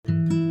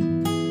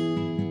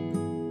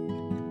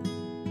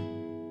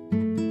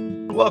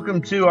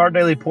Welcome to Our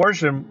Daily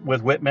Portion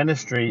with WIT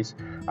Ministries.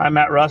 I'm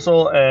Matt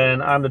Russell,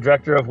 and I'm the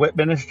director of WIT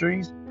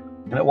Ministries.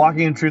 And at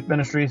Walking in Truth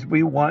Ministries,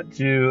 we want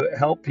to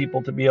help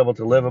people to be able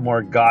to live a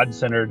more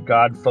God-centered,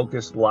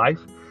 God-focused life,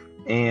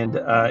 and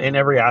in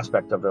every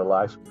aspect of their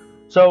life.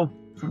 So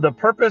the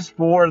purpose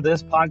for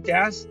this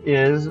podcast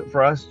is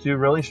for us to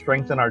really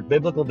strengthen our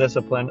biblical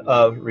discipline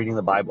of reading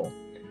the Bible.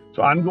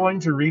 So I'm going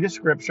to read a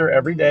scripture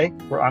every day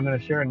where I'm going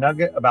to share a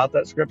nugget about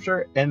that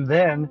scripture, and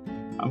then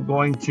I'm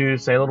going to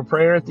say a little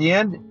prayer at the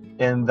end,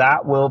 and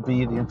that will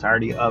be the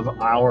entirety of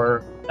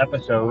our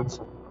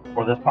episodes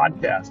for this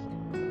podcast.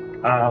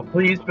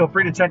 Please feel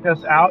free to check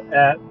us out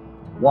at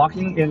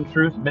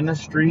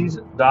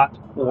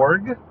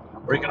walkingintruthministries.org,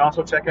 or you can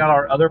also check out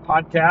our other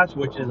podcast,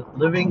 which is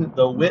Living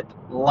the WIT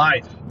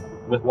Life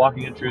with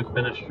Walking in Truth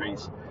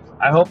Ministries.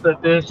 I hope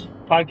that this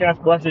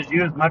podcast blesses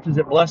you as much as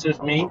it blesses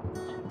me.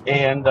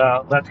 And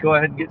let's go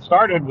ahead and get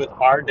started with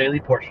our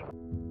daily portion.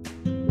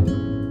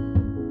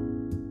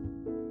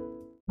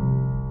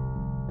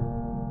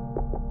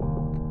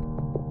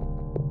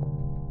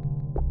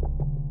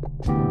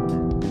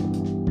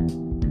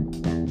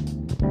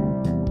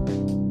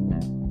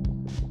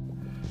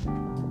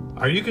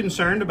 Are you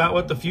concerned about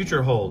what the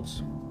future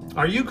holds?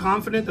 Are you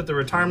confident that the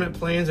retirement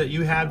plans that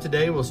you have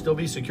today will still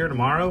be secure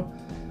tomorrow?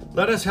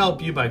 Let us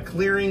help you by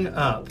clearing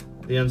up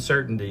the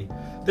uncertainty.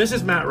 This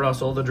is Matt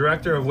Russell, the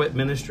director of WIT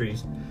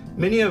Ministries.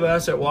 Many of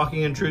us at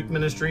Walking in Truth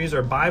Ministries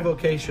are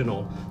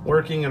bivocational,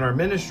 working in our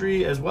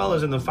ministry as well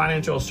as in the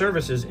financial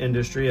services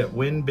industry at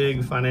Win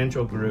Big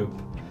Financial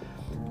Group.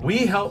 We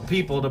help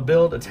people to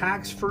build a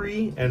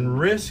tax-free and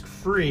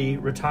risk-free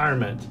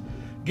retirement.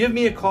 Give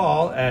me a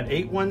call at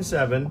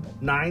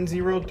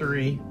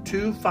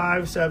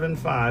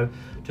 817-903-2575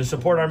 to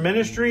support our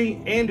ministry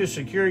and to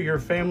secure your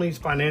family's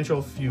financial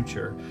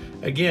future.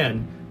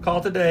 Again,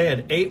 call today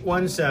at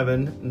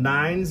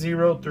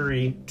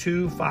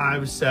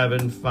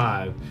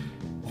 817-903-2575.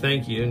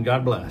 Thank you and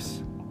God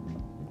bless.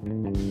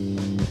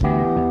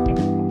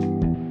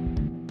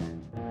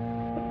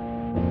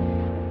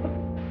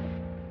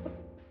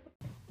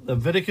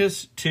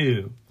 Leviticus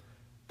 2,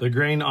 the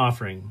grain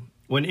offering.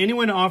 When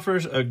anyone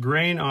offers a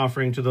grain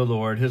offering to the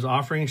Lord, his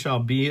offering shall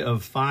be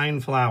of fine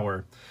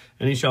flour,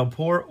 and he shall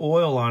pour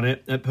oil on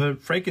it and put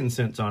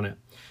frankincense on it.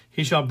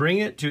 He shall bring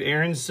it to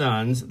Aaron's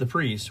sons, the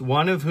priests,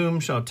 one of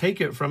whom shall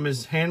take it from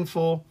his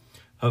handful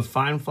of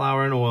fine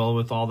flour and oil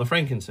with all the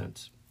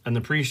frankincense. And the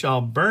priest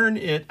shall burn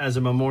it as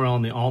a memorial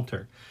on the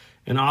altar,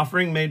 an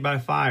offering made by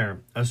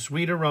fire, a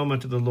sweet aroma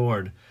to the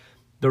Lord.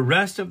 The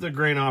rest of the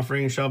grain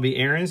offering shall be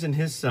Aaron's and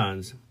his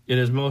sons. It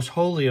is most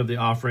holy of the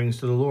offerings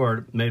to the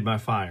Lord made by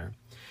fire.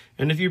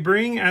 And if you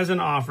bring as an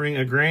offering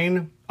a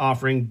grain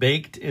offering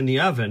baked in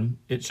the oven,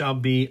 it shall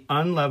be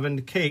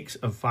unleavened cakes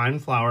of fine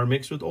flour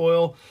mixed with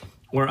oil,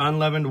 or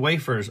unleavened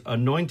wafers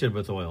anointed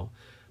with oil.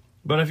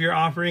 But if your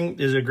offering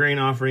is a grain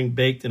offering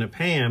baked in a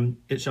pan,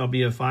 it shall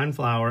be of fine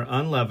flour,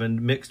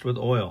 unleavened, mixed with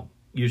oil.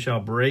 You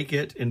shall break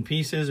it in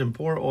pieces and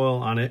pour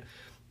oil on it.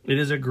 It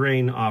is a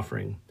grain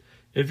offering.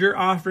 If your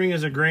offering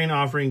is a grain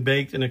offering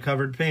baked in a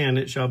covered pan,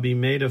 it shall be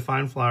made of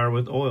fine flour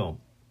with oil.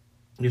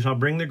 You shall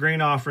bring the grain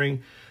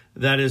offering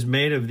that is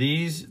made of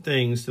these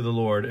things to the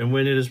Lord, and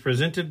when it is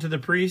presented to the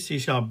priest, he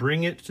shall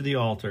bring it to the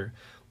altar.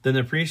 Then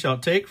the priest shall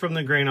take from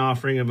the grain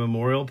offering a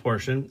memorial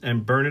portion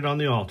and burn it on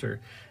the altar.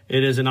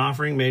 It is an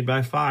offering made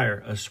by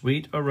fire, a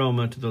sweet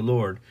aroma to the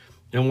Lord.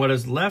 And what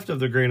is left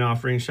of the grain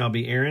offering shall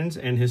be Aaron's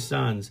and his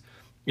sons.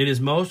 It is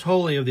most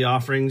holy of the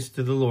offerings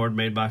to the Lord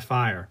made by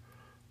fire.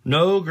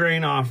 No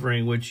grain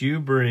offering which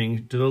you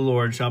bring to the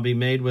Lord shall be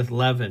made with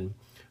leaven,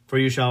 for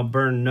you shall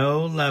burn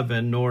no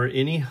leaven nor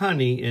any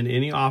honey in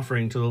any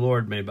offering to the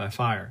Lord made by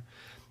fire.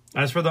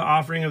 As for the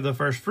offering of the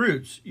first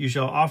fruits, you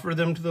shall offer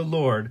them to the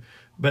Lord,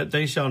 but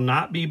they shall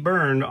not be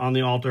burned on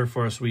the altar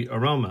for a sweet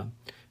aroma.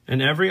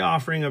 And every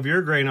offering of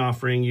your grain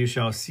offering you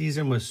shall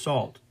season with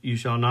salt. You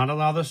shall not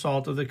allow the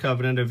salt of the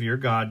covenant of your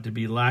God to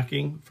be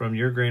lacking from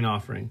your grain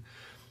offering.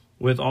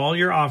 With all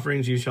your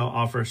offerings you shall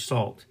offer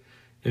salt.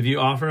 If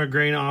you offer a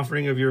grain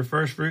offering of your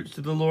first fruits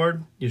to the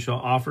Lord, you shall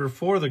offer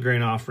for the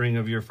grain offering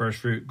of your first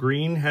fruit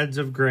green heads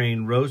of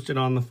grain roasted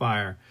on the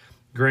fire,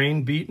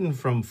 grain beaten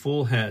from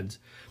full heads.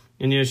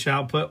 And you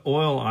shall put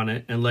oil on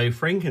it and lay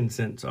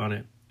frankincense on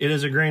it. It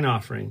is a grain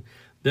offering.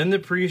 Then the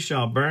priest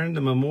shall burn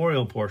the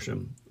memorial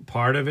portion,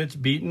 part of its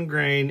beaten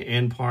grain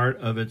and part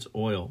of its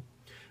oil,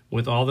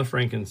 with all the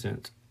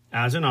frankincense,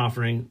 as an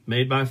offering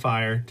made by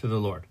fire to the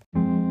Lord.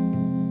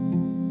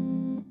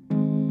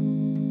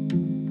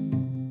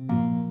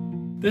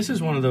 This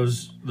is one of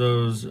those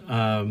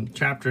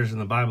chapters in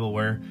the Bible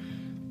where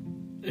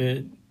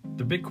the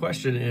big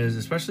question is,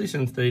 especially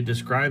since they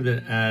described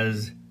it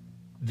as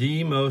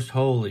the most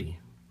holy,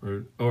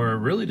 or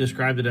really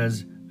described it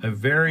as a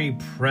very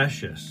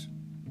precious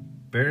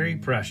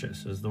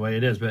is the way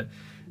it is. But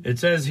it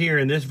says here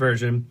in this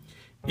version,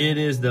 it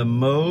is the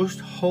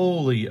most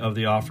holy of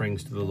the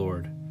offerings to the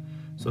Lord.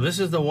 So this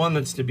is the one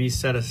that's to be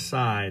set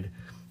aside.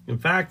 In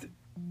fact,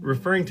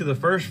 referring to the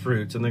first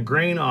fruits and the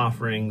grain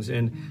offerings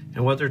and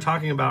what they're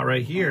talking about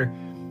right here,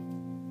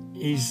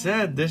 he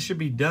said this should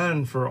be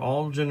done for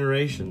all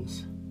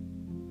generations.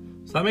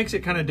 So that makes it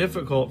kind of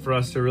difficult for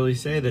us to really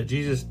say that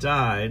Jesus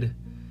died.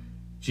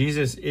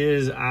 Jesus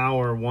is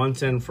our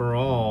once and for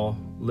all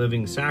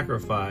living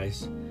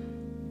sacrifice,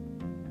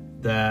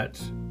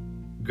 that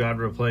God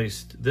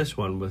replaced this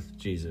one with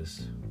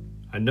Jesus.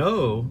 I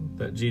know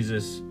that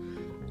Jesus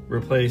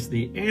replaced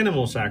the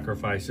animal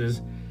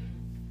sacrifices,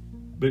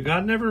 but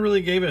God never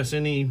really gave us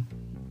any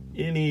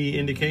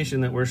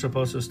indication that we're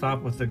supposed to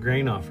stop with the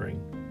grain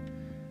offering.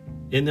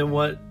 And then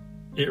what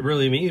it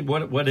really means,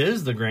 what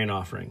is the grain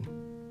offering?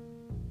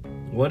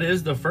 What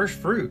is the first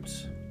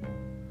fruits?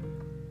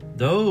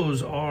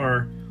 Those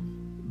are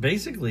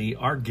basically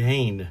our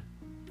gain.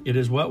 It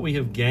is what we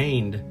have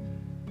gained.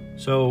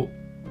 So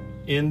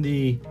in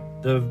the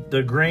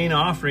grain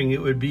offering,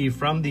 it would be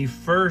from the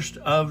first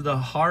of the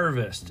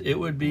harvest. It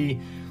would be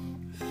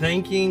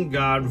thanking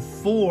God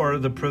for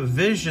the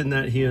provision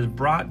that he has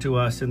brought to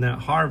us in that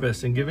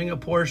harvest, and giving a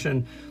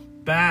portion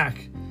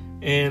back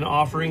and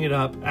offering it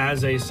up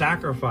as a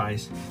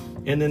sacrifice.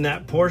 And then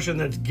that portion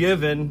that's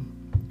given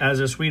as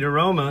a sweet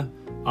aroma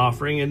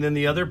offering, and then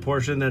the other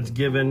portion that's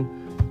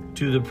given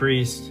to the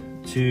priest,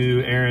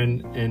 to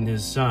Aaron and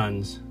his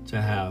sons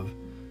to have.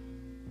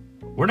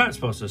 We're not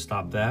supposed to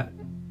stop that.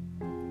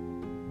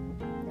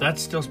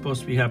 That's still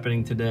supposed to be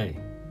happening today.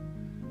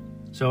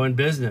 So in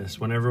business,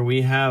 whenever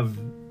we have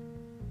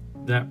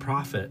that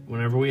profit,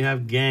 whenever we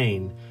have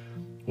gain,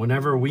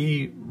 whenever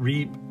we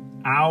reap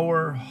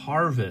our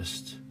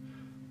harvest,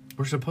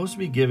 we're supposed to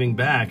be giving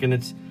back. And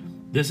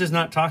this is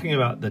not talking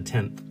about the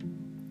 10th.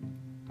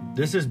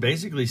 This is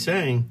basically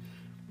saying,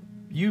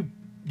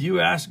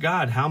 you ask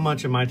God, how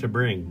much am I to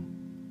bring?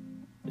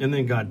 And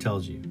then God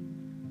tells you.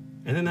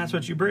 And then that's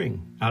what you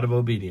bring out of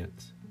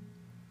obedience.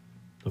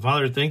 So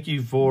Father, thank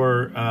you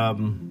for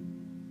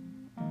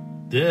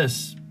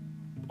this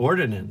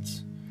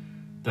ordinance,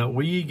 that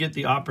we get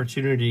the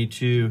opportunity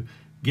to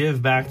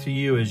give back to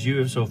you as you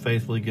have so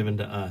faithfully given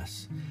to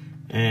us.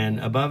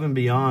 And above and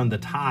beyond the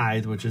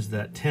tithe, which is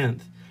that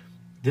 10th,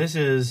 this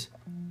is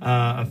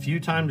a few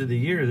times of the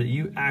year that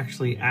you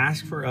actually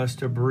ask for us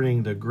to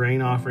bring the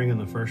grain offering and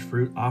the first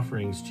fruit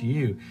offerings to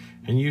you.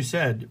 And you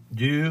said,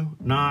 do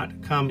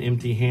not come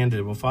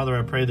empty-handed. Well, Father,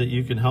 I pray that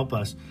you can help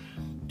us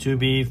to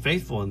be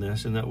faithful in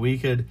this, and that we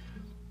could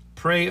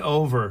pray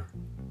over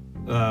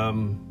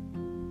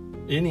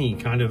any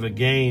kind of a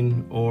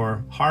gain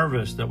or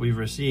harvest that we've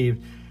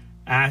received,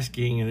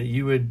 asking, and that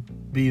you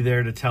would be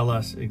there to tell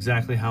us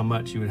exactly how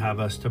much you would have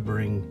us to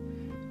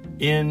bring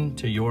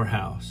into your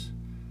house.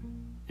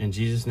 In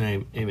Jesus'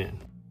 name, amen.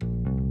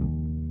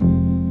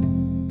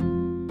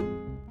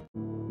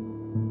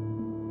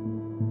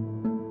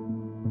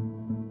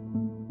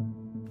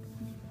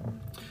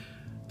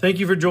 Thank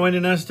you for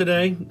joining us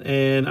today,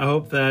 and I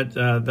hope that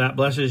that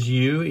blesses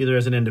you, either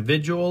as an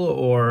individual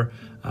or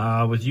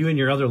with you and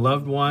your other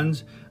loved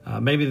ones.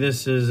 Maybe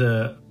this is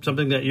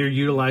something that you're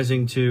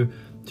utilizing to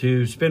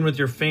spend with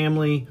your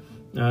family,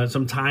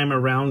 some time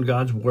around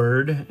God's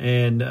Word,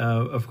 and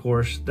of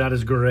course, that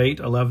is great.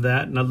 I love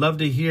that, and I'd love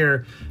to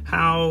hear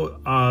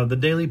how the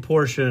Daily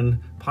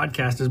Portion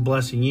podcast is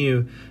blessing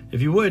you.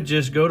 If you would,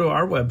 just go to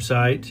our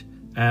website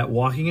at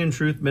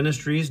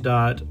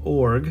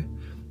walkingintruthministries.org,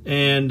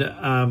 and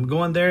go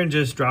on there and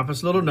just drop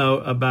us a little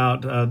note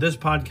about this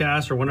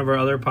podcast or one of our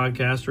other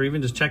podcasts, or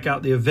even just check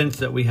out the events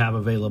that we have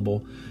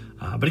available.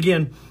 But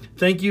again,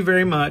 thank you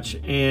very much,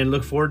 and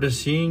look forward to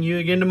seeing you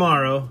again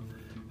tomorrow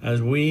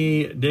as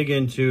we dig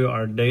into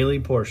our daily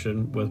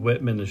portion with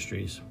WIT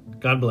Ministries.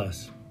 God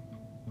bless.